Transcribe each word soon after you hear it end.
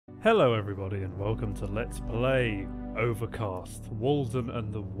Hello everybody and welcome to Let's Play Overcast, Walden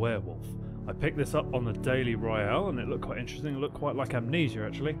and the Werewolf. I picked this up on the Daily Royale and it looked quite interesting. It looked quite like Amnesia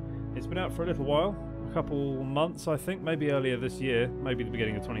actually. It's been out for a little while, a couple months I think, maybe earlier this year, maybe the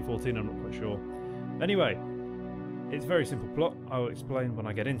beginning of 2014, I'm not quite sure. Anyway, it's a very simple plot. I will explain when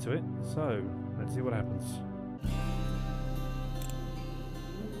I get into it, so let's see what happens.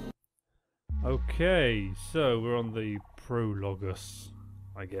 Okay, so we're on the Prologus,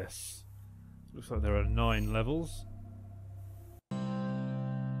 I guess. Looks like there are 9 levels.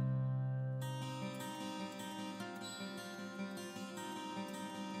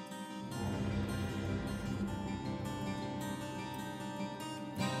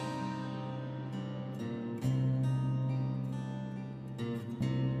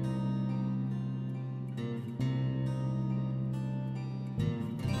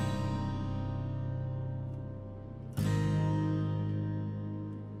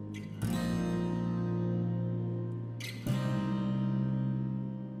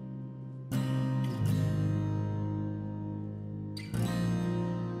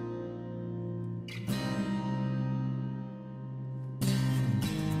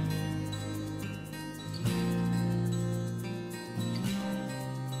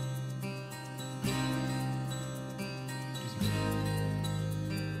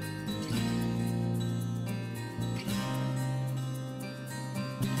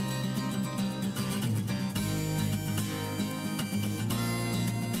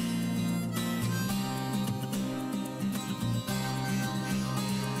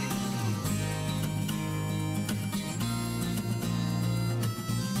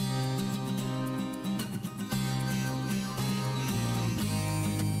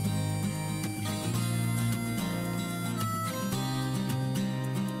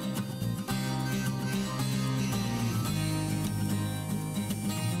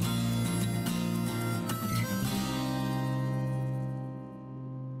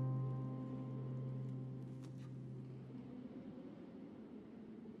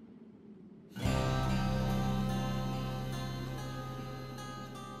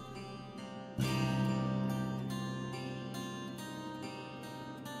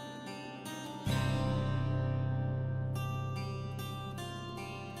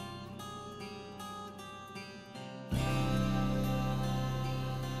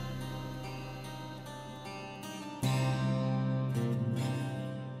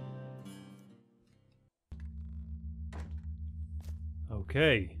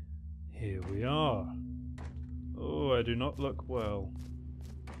 Okay, here we are. Oh, I do not look well.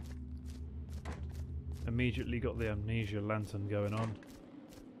 Immediately got the Amnesia lantern going on.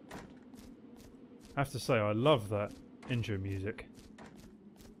 I have to say, I love that intro music.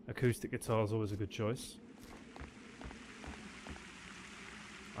 Acoustic guitar is always a good choice.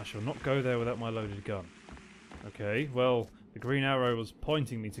 I shall not go there without my loaded gun. Okay, well, the green arrow was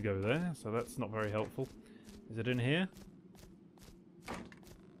pointing me to go there, so that's not very helpful. Is it in here?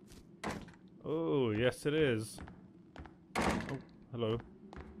 Oh, yes it is. Oh, hello.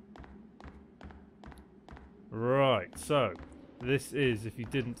 Right, so this is, if you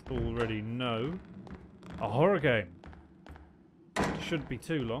didn't already know, a horror game. Shouldn't be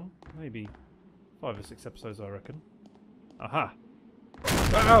too long, maybe 5 or 6 episodes I reckon. Aha!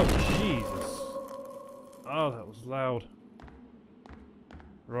 Oh, Jesus! Oh, that was loud.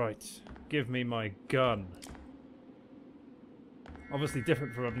 Right, give me my gun. Obviously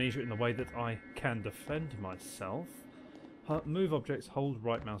different from Amnesia in the way that I can defend myself. Move objects, hold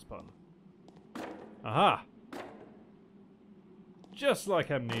right mouse button. Aha! Just like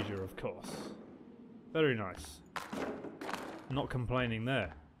Amnesia, of course. Very nice. Not complaining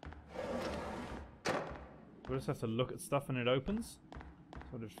there. We just have to look at stuff and it opens.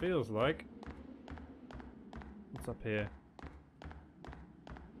 That's what it feels like. What's up here?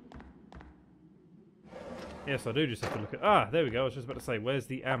 Yes, I do just have to look at... Ah, there we go. I was just about to say, where's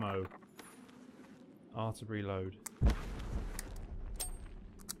the ammo? R to reload.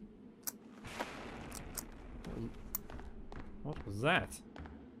 What was that?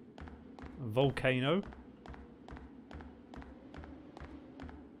 A volcano?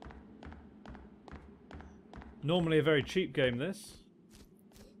 Normally a very cheap game, this.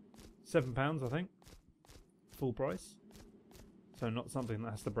 £7, I think. Full price. So not something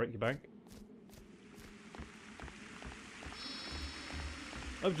that has to break your bank.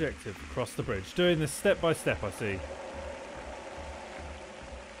 Objective, cross the bridge. Doing this step by step, I see.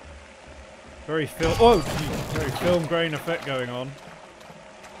 Very film grain effect going on.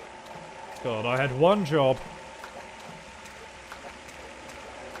 God, I had one job.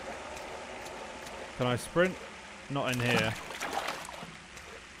 Can I sprint? Not in here.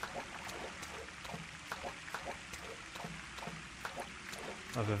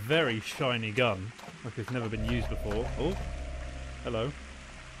 I have a very shiny gun, like it's never been used before. Oh, hello.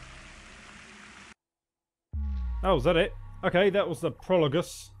 Oh, is that it? Okay, that was the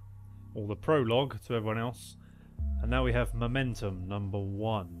prologus, or the prologue to everyone else. And now we have momentum number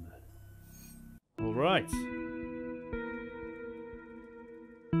 1. Alright.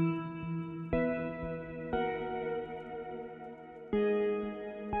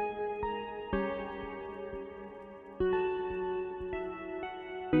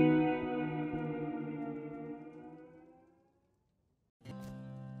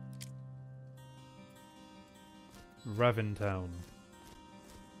 Raventown.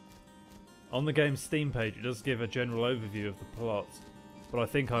 On the game's Steam page it does give a general overview of the plot, but I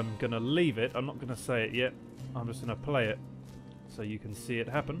think I'm going to leave it. I'm not going to say it yet. I'm just going to play it so you can see it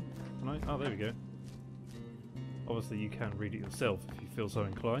happen. Can I? Oh, there we go. Obviously you can read it yourself if you feel so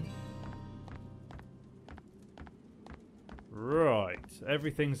inclined. Right,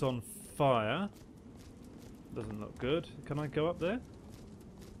 everything's on fire. Doesn't look good. Can I go up there?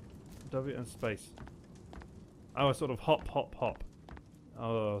 W and space. Oh, I sort of hop, hop, hop.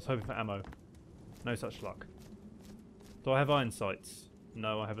 Oh, I was hoping for ammo. No such luck. Do I have iron sights?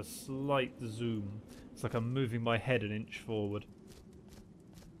 No, I have a slight zoom. It's like I'm moving my head an inch forward.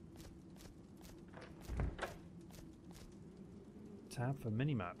 Tab for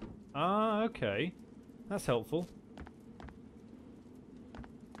minimap. Ah, okay. That's helpful.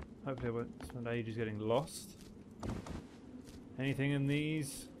 Hopefully I won't spend ages getting lost. Anything in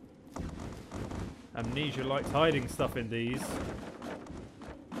these? Amnesia likes hiding stuff in these.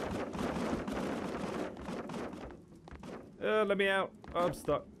 Let me out. Oh, I'm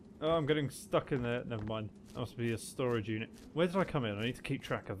stuck. Oh, I'm getting stuck in there. Never mind. That must be a storage unit. Where did I come in? I need to keep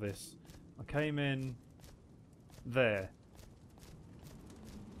track of this. I came in there.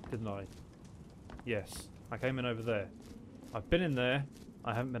 Didn't I? Yes. I came in over there. I've been in there.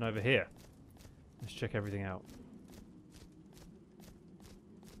 I haven't been over here. Let's check everything out.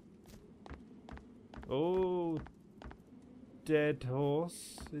 Oh, dead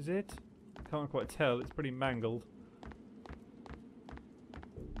horse, is it? Can't quite tell, it's pretty mangled.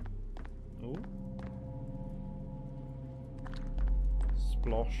 Oh.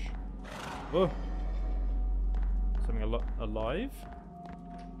 Splosh. Oh. Something alive?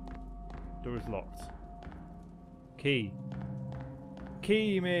 Door is locked. Key.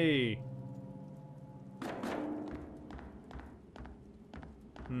 Key me!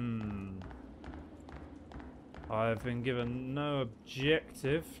 I've been given no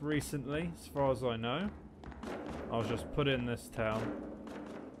objective recently, as far as I know. I was just put in this town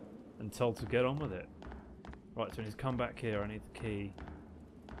and told to get on with it. Right, so I need to come back here. I need the key.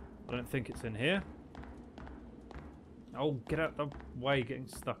 I don't think it's in here. Oh, get out the way, getting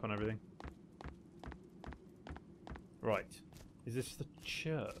stuck on everything. Right. Is this the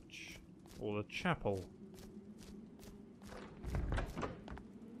church? Or the chapel?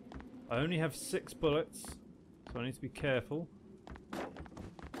 I only have 6 bullets, so I need to be careful.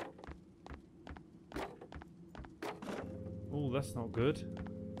 Oh, that's not good.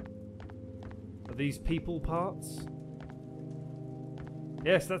 Are these people parts?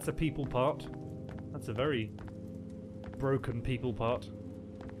 Yes, that's a people part. That's a very broken people part.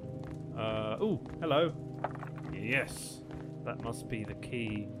 Oh, hello. Yes, that must be the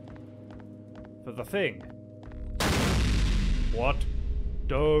key for the thing. What?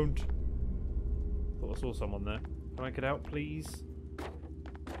 Don't. Thought I saw someone there. Can I get out, please?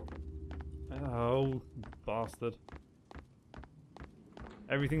 Oh, bastard.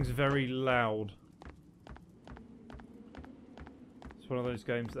 Everything's very loud. It's one of those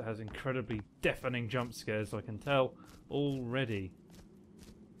games that has incredibly deafening jump scares, I can tell already.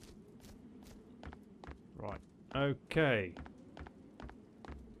 Right. Okay.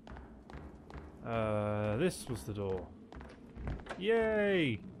 This was the door.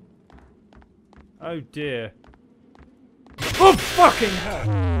 Yay! Oh dear. Oh fucking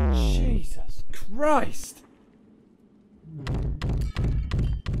hell! Jesus Christ!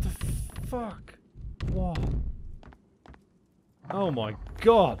 What the fuck? What? Oh my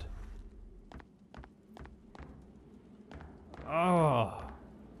god! Ah!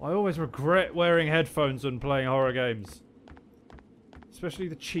 I always regret wearing headphones when playing horror games. Especially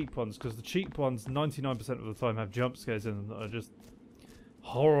the cheap ones, because the cheap ones 99% of the time have jump scares in them that are just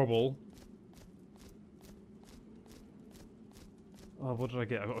horrible. Oh, what did I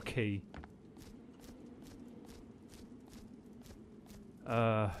get? I got a key.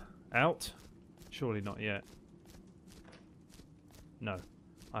 Out? Surely not yet. No.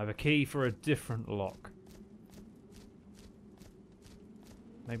 I have a key for a different lock.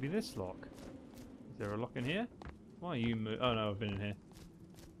 Maybe this lock. Is there a lock in here? Why are you oh no, I've been in here.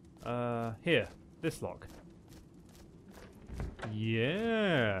 Here. This lock.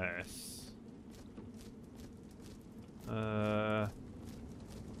 Yes. Oh,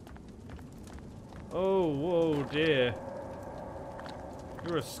 whoa, dear.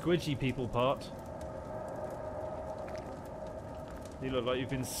 You're a squidgy people part. You look like you've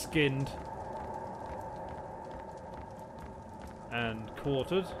been skinned. And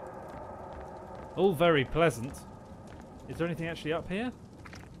quartered. All very pleasant. Is there anything actually up here?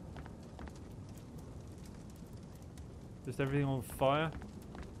 Just everything on fire?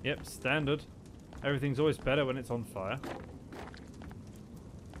 Yep, standard. Everything's always better when it's on fire.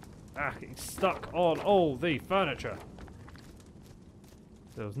 Ah, getting stuck on all the furniture.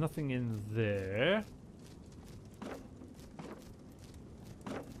 There was nothing in there.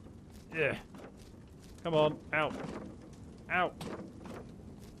 Yeah. Come on, out. Out.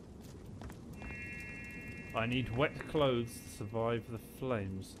 I need wet clothes to survive the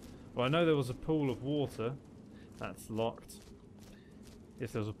flames. Well, I know there was a pool of water. That's locked.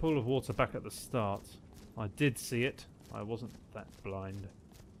 Yes, there was a pool of water back at the start. I did see it. I wasn't that blind.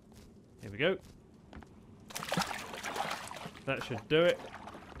 Here we go. That should do it.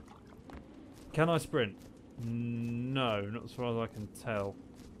 Can I sprint? No, not as far as I can tell.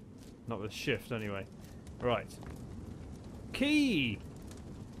 Not with shift, anyway. Right. Key!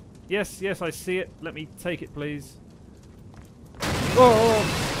 Yes, yes, I see it. Let me take it, please.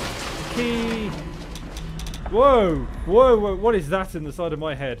 Oh! Key! Whoa! Whoa, whoa, what is that in the side of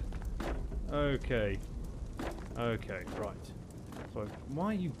my head? Okay. Okay, right. So, why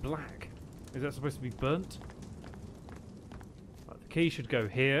are you black? Is that supposed to be burnt? Right, the key should go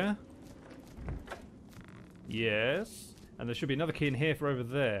here. Yes. And there should be another key in here for over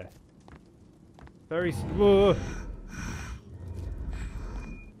there. Very... Whoa!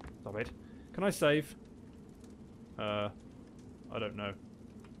 Stop it. Can I save? I don't know.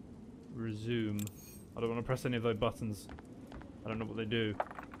 Resume. I don't want to press any of those buttons. I don't know what they do.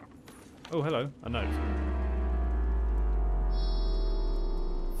 Oh, hello. A note.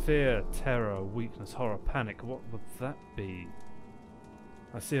 Fear, terror, weakness, horror, panic. What would that be?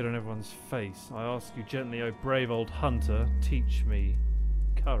 I see it on everyone's face. I ask you gently, oh brave old hunter, teach me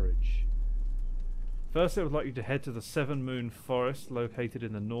courage. First, I would like you to head to the Seven Moon Forest located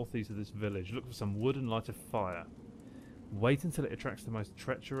in the northeast of this village. Look for some wood and light a fire. Wait until it attracts the most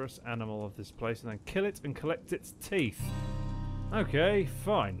treacherous animal of this place and then kill it and collect its teeth. Okay,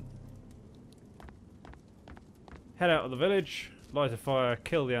 fine. Head out of the village, light a fire,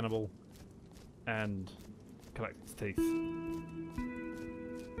 kill the animal, and collect its teeth.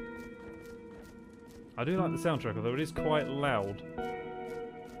 I do like the soundtrack, although it is quite loud.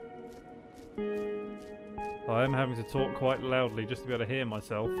 I am having to talk quite loudly just to be able to hear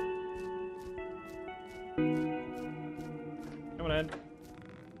myself. Come on in.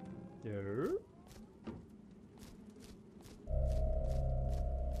 Yo.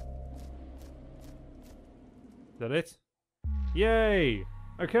 Is that it? Yay!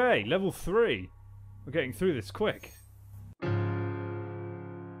 Okay, level 3. We're getting through this quick.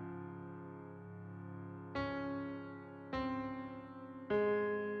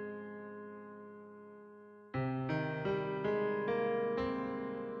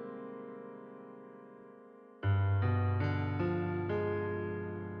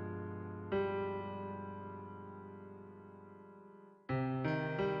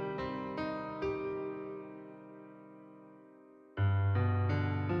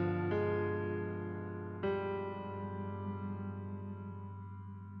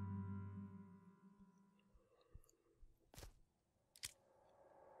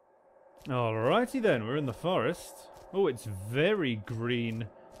 Alrighty then, we're in the forest. Oh, it's very green.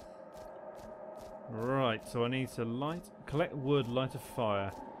 Right, so I need to collect wood, light a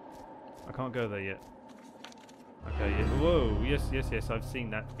fire. I can't go there yet. Okay, yes, whoa, yes, yes, yes, I've seen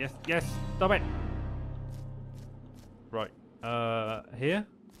that. Yes, yes, stop it! Right, here?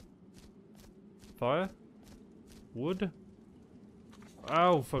 Fire? Wood?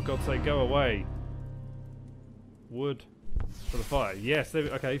 Oh, for God's sake, go away. Wood for the fire. Yes, there,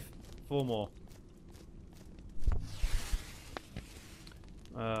 okay. 4 more.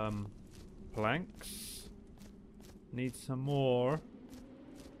 Planks. Need some more.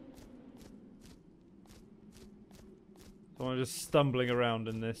 So I'm just stumbling around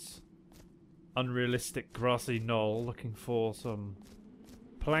in this unrealistic grassy knoll looking for some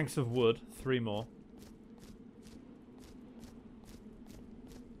planks of wood. 3 more.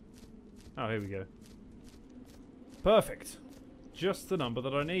 Oh, here we go. Perfect. Just the number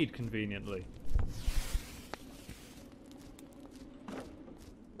that I need, conveniently.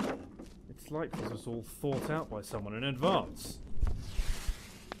 It's like this was all thought out by someone in advance.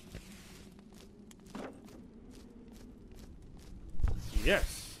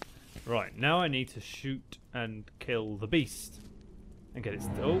 Yes. Right, now I need to shoot and kill the beast. And get its...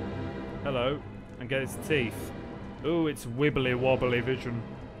 Oh, hello. And get its teeth. Oh, it's wibbly wobbly vision.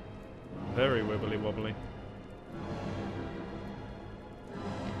 Very wibbly wobbly.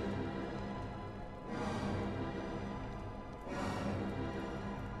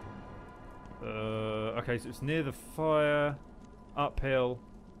 Okay, so it's near the fire, uphill,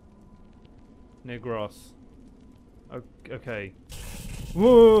 near grass. Okay.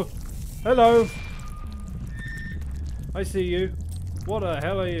 Whoa! Hello! I see you. What the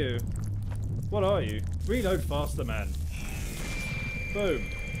hell are you? What are you? Reload faster, man. Boom.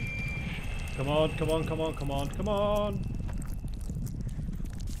 Come on, come on, come on, come on, come on!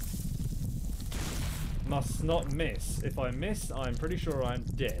 Must not miss. If I miss, I'm pretty sure I'm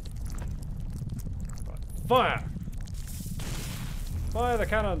dead. Fire! Fire the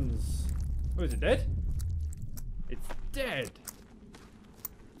cannons! Oh, is it dead? It's dead!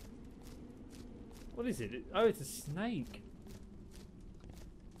 What is it? Oh, it's a snake.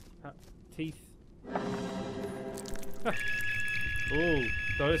 Teeth. Oh,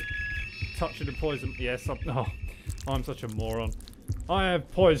 do I just touch it and poison? Yes, I'm such a moron. I have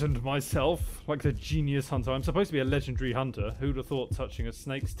poisoned myself like the genius hunter. I'm supposed to be a legendary hunter. Who'd have thought touching a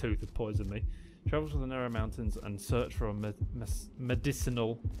snake's tooth would poison me? Travel to the narrow mountains and search for a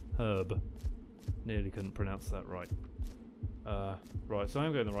medicinal herb. Nearly couldn't pronounce that right. Right, so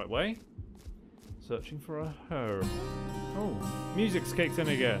I'm going the right way. Searching for a herb. Oh, music's kicked in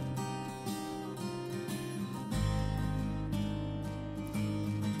again.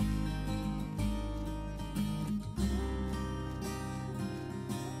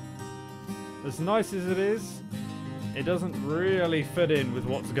 As nice as it is, it doesn't really fit in with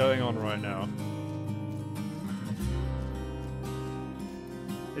what's going on right now.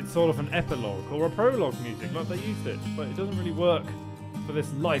 It's sort of an epilogue or a prologue music, like they used it, but it doesn't really work for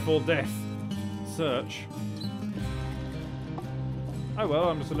this life or death search. Oh well,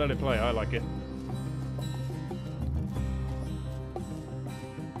 I'm just gonna let it play. I like it.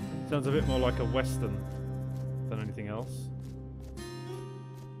 Sounds a bit more like a western than anything else.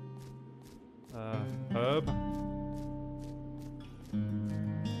 Herb.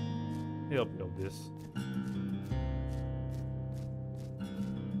 He'll build this.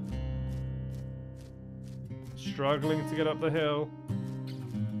 Struggling to get up the hill.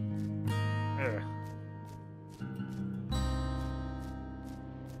 Ugh.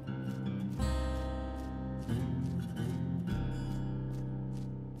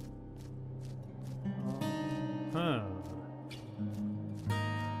 Huh.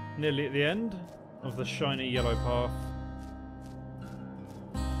 Nearly at the end of the shiny yellow path.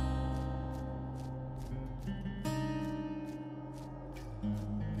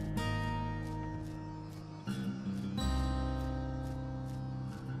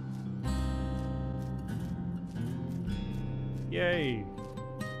 Yay!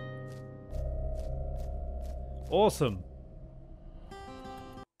 Awesome!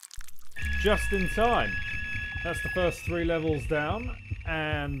 Just in time. That's the first 3 levels down,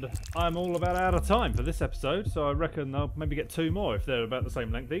 and I'm all about out of time for this episode, so I reckon I'll maybe get 2 more if they're about the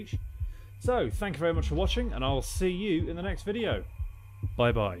same length each. So, thank you very much for watching, and I'll see you in the next video.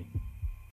 Bye bye.